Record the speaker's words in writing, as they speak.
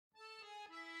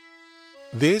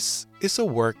This is a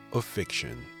work of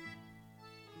fiction,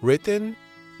 written,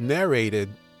 narrated,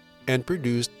 and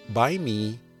produced by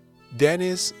me,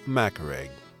 Dennis Macareg.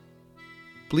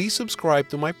 Please subscribe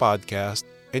to my podcast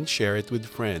and share it with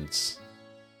friends.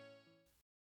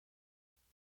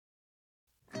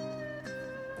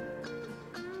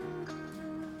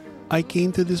 I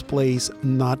came to this place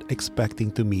not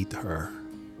expecting to meet her.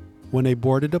 When I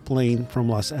boarded a plane from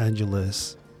Los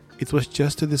Angeles, it was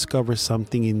just to discover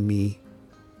something in me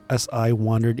as I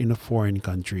wandered in a foreign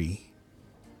country,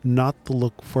 not to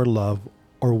look for love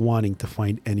or wanting to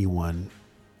find anyone.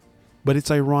 But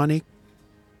it's ironic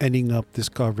ending up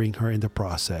discovering her in the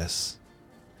process.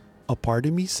 A part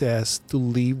of me says to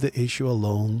leave the issue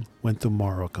alone when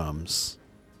tomorrow comes.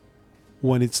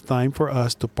 When it's time for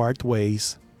us to part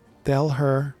ways, tell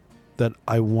her that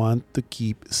I want to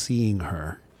keep seeing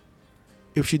her.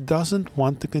 If she doesn't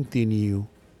want to continue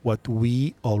what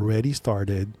we already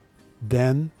started,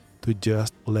 then to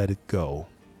just let it go.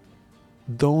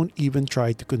 Don't even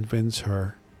try to convince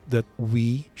her that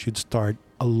we should start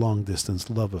a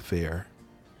long-distance love affair.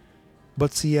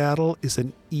 But Seattle is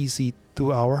an easy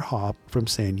 2-hour hop from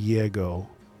San Diego.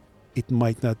 It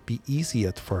might not be easy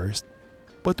at first,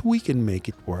 but we can make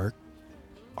it work.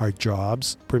 Our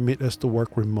jobs permit us to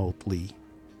work remotely,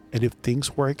 and if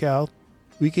things work out,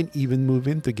 we can even move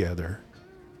in together.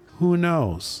 Who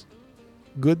knows?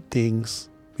 Good things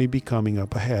may be coming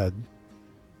up ahead.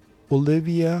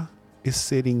 Olivia is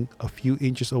sitting a few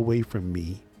inches away from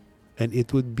me, and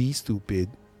it would be stupid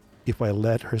if I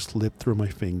let her slip through my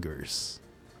fingers.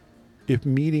 If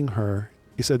meeting her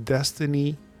is a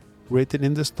destiny written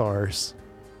in the stars,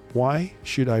 why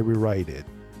should I rewrite it?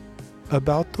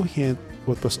 About to hint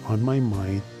what was on my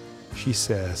mind, she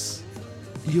says,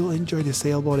 "You'll enjoy the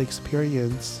sailboat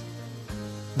experience."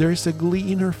 There is a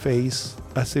glee in her face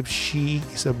as if she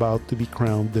is about to be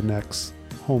crowned the next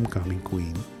homecoming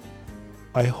queen.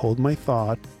 I hold my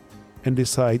thought and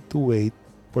decide to wait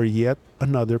for yet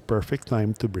another perfect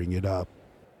time to bring it up.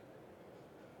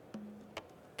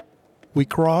 We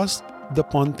cross the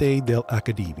Ponte del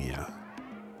Academia,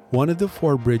 one of the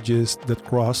 4 bridges that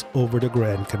cross over the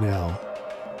Grand Canal.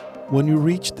 When we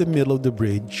reach the middle of the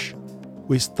bridge,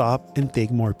 we stop and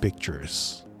take more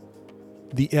pictures.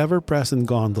 The ever-present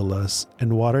gondolas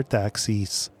and water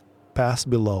taxis pass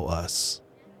below us.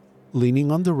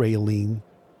 Leaning on the railing,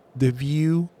 the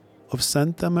view of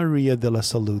Santa Maria de la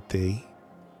Salute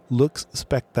looks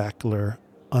spectacular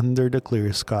under the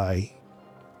clear sky.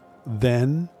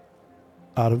 Then,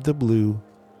 out of the blue,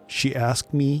 she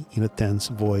asked me in a tense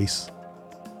voice,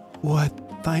 "What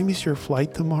time is your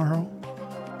flight tomorrow?"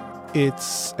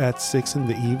 "It's at 6 in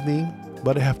the evening,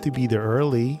 but I have to be there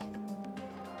early."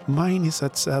 "Mine is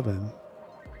at 7.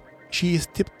 She is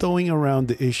tiptoeing around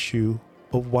the issue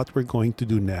of what we're going to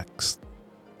do next.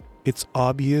 It's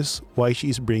obvious why she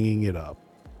is bringing it up.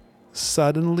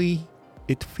 Suddenly,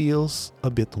 it feels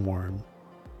a bit warm.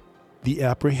 The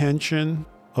apprehension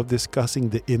of discussing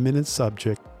the imminent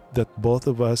subject that both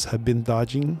of us have been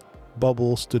dodging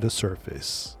bubbles to the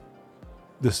surface.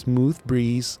 The smooth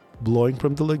breeze blowing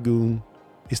from the lagoon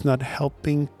is not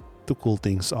helping to cool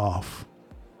things off.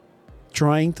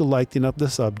 Trying to lighten up the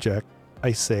subject,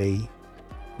 I say,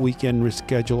 "We can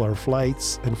reschedule our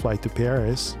flights and fly to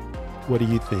Paris. What do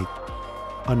you think?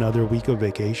 Another week of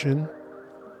vacation?"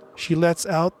 She lets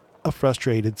out a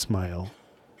frustrated smile.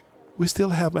 "We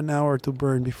still have an hour to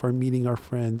burn before meeting our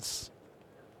friends.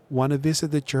 Want to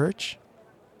visit the church?"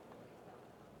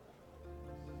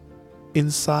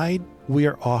 Inside, we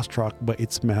are awestruck by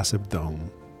its massive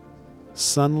dome.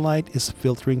 Sunlight is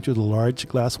filtering through the large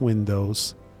glass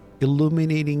windows,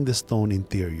 illuminating the stone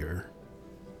interior.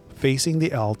 Facing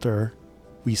the altar,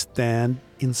 we stand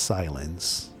in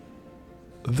silence.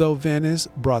 Though Venice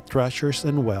brought treasures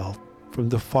and wealth from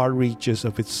the far reaches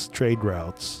of its trade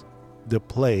routes, the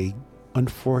plague,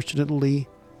 unfortunately,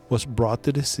 was brought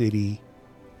to the city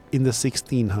in the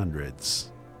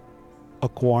 1600s. A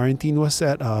quarantine was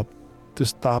set up to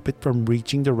stop it from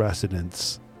reaching the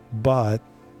residents, but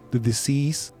the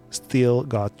disease still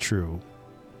got through.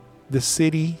 The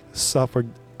city suffered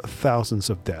thousands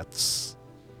of deaths.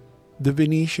 The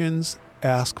Venetians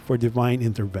asked for divine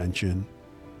intervention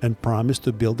and promised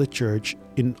to build a church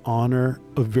in honor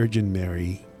of Virgin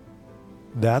Mary.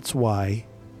 That's why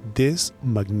this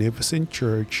magnificent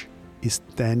church is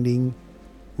standing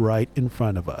right in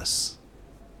front of us.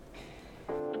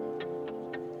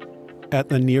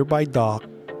 At a nearby dock,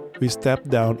 we step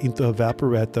down into a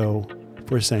vaporetto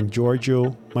for San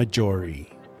Giorgio Maggiore.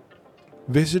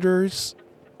 Visitors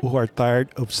who are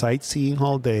tired of sightseeing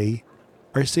all day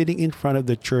are sitting in front of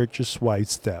the church's wide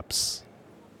steps.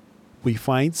 We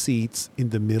find seats in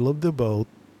the middle of the boat,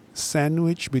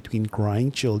 sandwiched between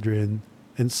crying children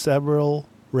and several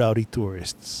rowdy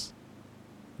tourists.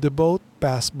 The boat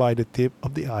passed by the tip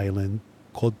of the island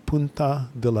called Punta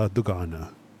de la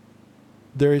Dugana.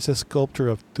 There is a sculpture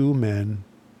of two men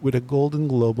with a golden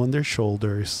globe on their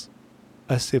shoulders,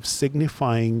 as if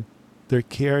signifying they're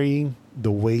carrying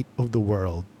the weight of the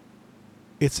world.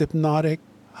 It's hypnotic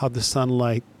how the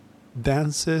sunlight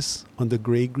dances on the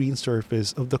gray-green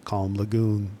surface of the calm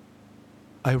lagoon.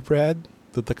 I've read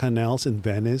that the canals in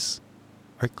Venice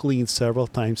are cleaned several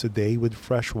times a day with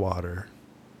fresh water.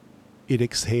 It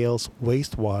exhales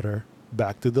wastewater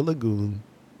back to the lagoon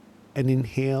and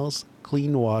inhales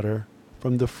clean water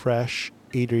from the fresh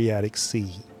Adriatic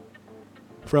Sea.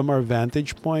 From our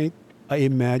vantage point, I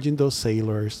imagine those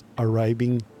sailors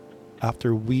arriving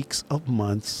after weeks of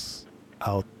months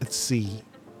out at sea.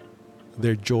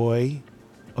 Their joy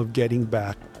of getting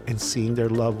back and seeing their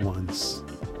loved ones.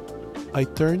 I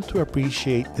turn to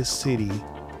appreciate this city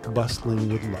bustling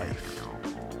with life.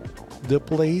 The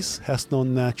place has no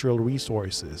natural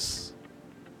resources.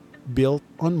 Built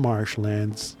on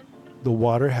marshlands, the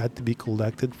water had to be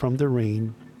collected from the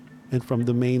rain and from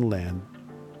the mainland.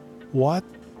 What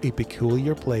a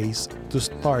peculiar place to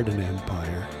start an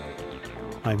empire.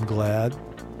 I'm glad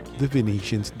the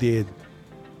Venetians did.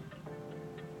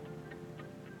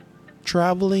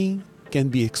 Traveling can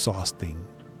be exhausting.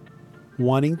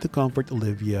 Wanting to comfort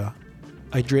Olivia,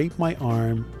 I drape my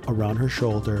arm around her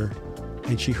shoulder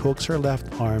and she hooks her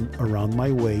left arm around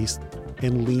my waist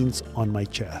and leans on my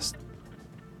chest.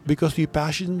 Because we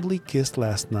passionately kissed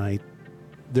last night,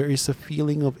 there is a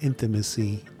feeling of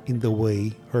intimacy in the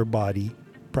way her body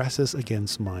presses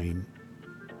against mine.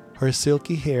 Her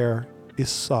silky hair is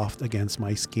soft against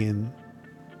my skin.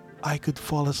 I could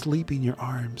fall asleep in your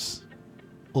arms,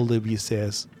 Olivia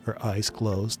says, her eyes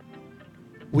closed.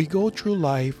 We go through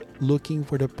life looking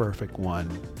for the perfect one,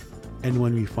 and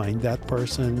when we find that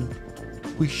person,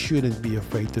 we shouldn't be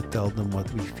afraid to tell them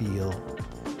what we feel.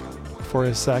 For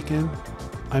a second,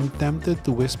 I'm tempted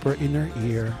to whisper in her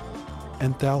ear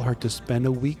and tell her to spend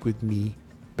a week with me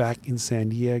back in San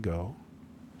Diego.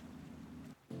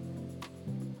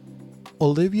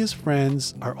 Olivia's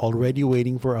friends are already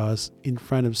waiting for us in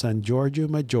front of San Giorgio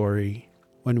Maggiore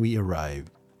when we arrive.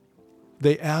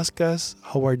 They ask us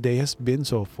how our day has been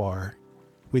so far.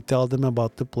 We tell them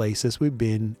about the places we've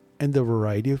been and the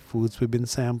variety of foods we've been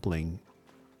sampling.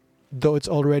 Though it's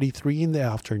already 3 in the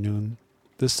afternoon,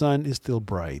 the sun is still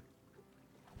bright.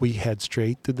 We head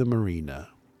straight to the marina.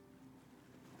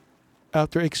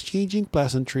 After exchanging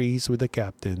pleasantries with the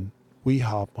captain, we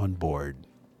hop on board.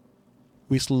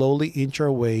 We slowly inch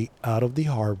our way out of the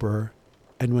harbor,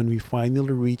 and when we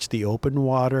finally reach the open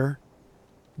water,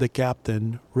 the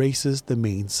captain raises the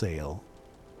mainsail.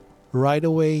 Right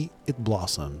away, it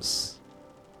blossoms.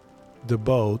 The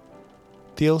boat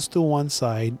tilts to one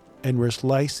side and we're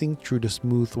slicing through the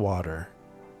smooth water.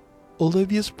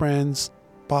 Olivia's friends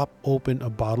pop open a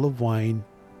bottle of wine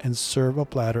and serve a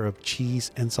platter of cheese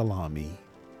and salami.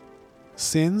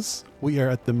 Since we are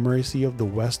at the mercy of the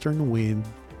western wind,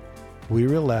 we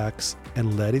relax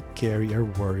and let it carry our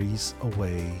worries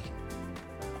away.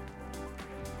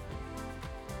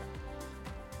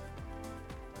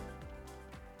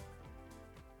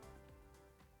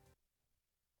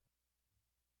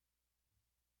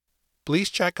 Please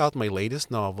check out my latest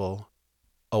novel,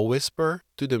 A Whisper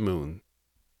to the Moon,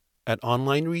 at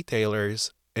online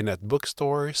retailers and at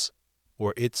bookstores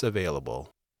where it's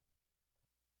available.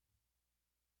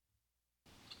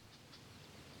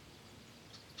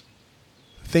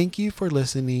 Thank you for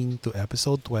listening to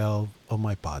episode 12 of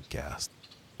my podcast.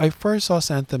 I first saw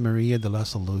Santa Maria de la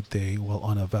Salute while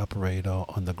on a vaporato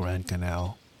on the Grand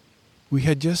Canal. We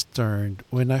had just turned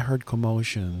when I heard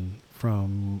commotion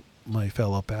from my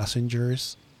fellow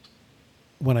passengers.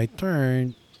 When I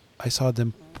turned, I saw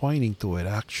them pointing to it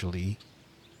actually.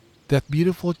 That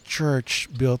beautiful church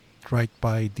built right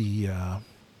by the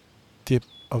tip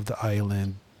of the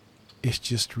island is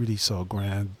just really so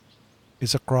grand.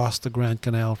 It's across the Grand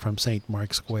Canal from St.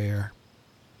 Mark's Square.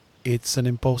 It's an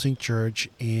imposing church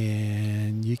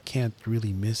and you can't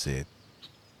really miss it.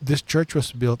 This church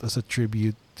was built as a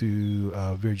tribute to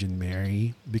Virgin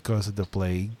Mary because of the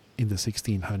plague in the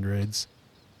 1600s.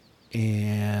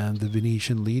 And the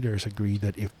Venetian leaders agreed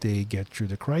that if they get through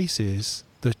the crisis,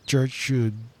 the church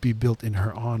should be built in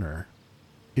her honor.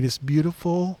 It is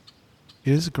beautiful.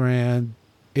 It is grand.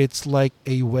 It's like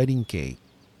a wedding cake.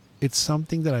 It's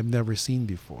something that I've never seen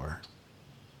before.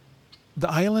 The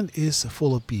island is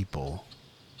full of people.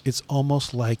 It's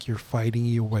almost like you're fighting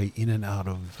your way in and out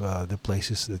of the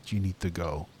places that you need to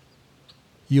go.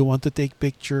 You want to take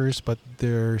pictures, but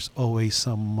there's always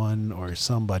someone or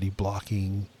somebody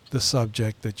blocking the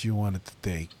subject that you wanted to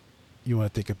take. You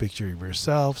want to take a picture of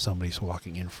yourself, somebody's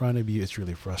walking in front of you. It's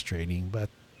really frustrating, but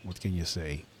what can you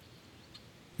say?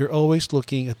 You're always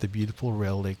looking at the beautiful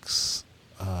relics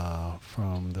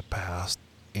from the past,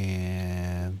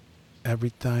 and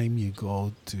every time you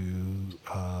go to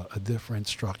a different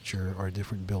structure or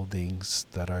different buildings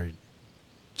that are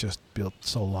just built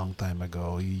so long time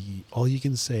ago, all you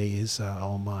can say is,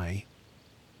 oh my.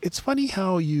 It's funny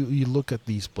how you look at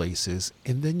these places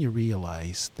and then you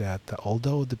realize that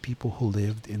although the people who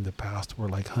lived in the past were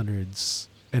like hundreds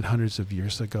and hundreds of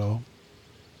years ago,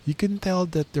 you can tell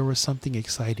that there was something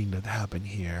exciting that happened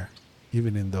here,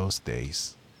 even in those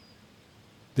days.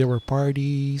 There were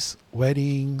parties,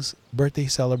 weddings, birthday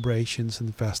celebrations,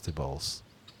 and festivals.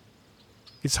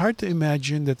 It's hard to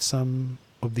imagine that some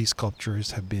of these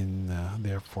sculptures have been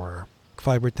there for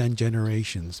 5 or 10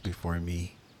 generations before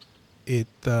me. It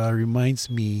reminds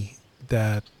me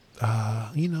that,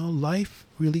 life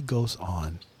really goes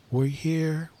on. We're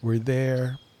here, we're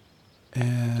there,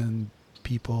 and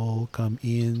people come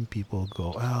in, people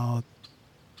go out.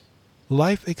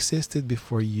 Life existed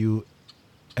before you,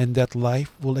 and that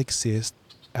life will exist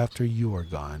after you are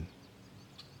gone.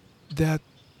 That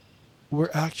we're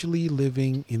actually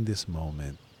living in this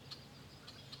moment.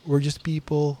 We're just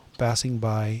people passing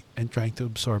by and trying to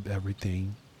absorb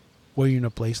everything. When you're in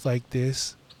a place like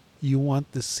this, you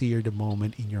want to sear the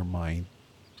moment in your mind.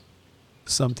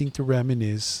 Something to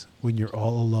reminisce when you're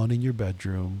all alone in your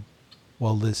bedroom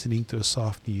while listening to a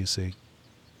soft music,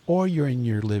 or you're in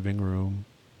your living room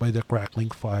by the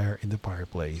crackling fire in the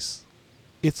fireplace.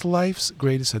 It's life's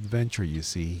greatest adventure, you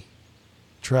see.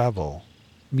 Travel,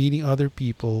 meeting other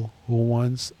people who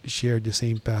once shared the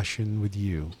same passion with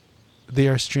you. They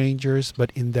are strangers,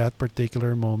 but in that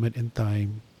particular moment in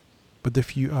time, but the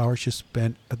few hours you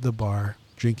spent at the bar,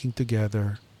 drinking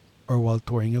together, or while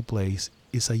touring a place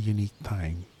is a unique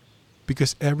time.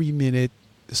 Because every minute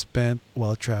spent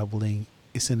while traveling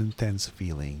is an intense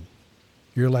feeling.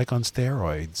 You're like on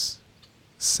steroids,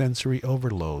 sensory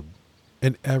overload,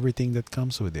 and everything that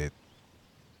comes with it.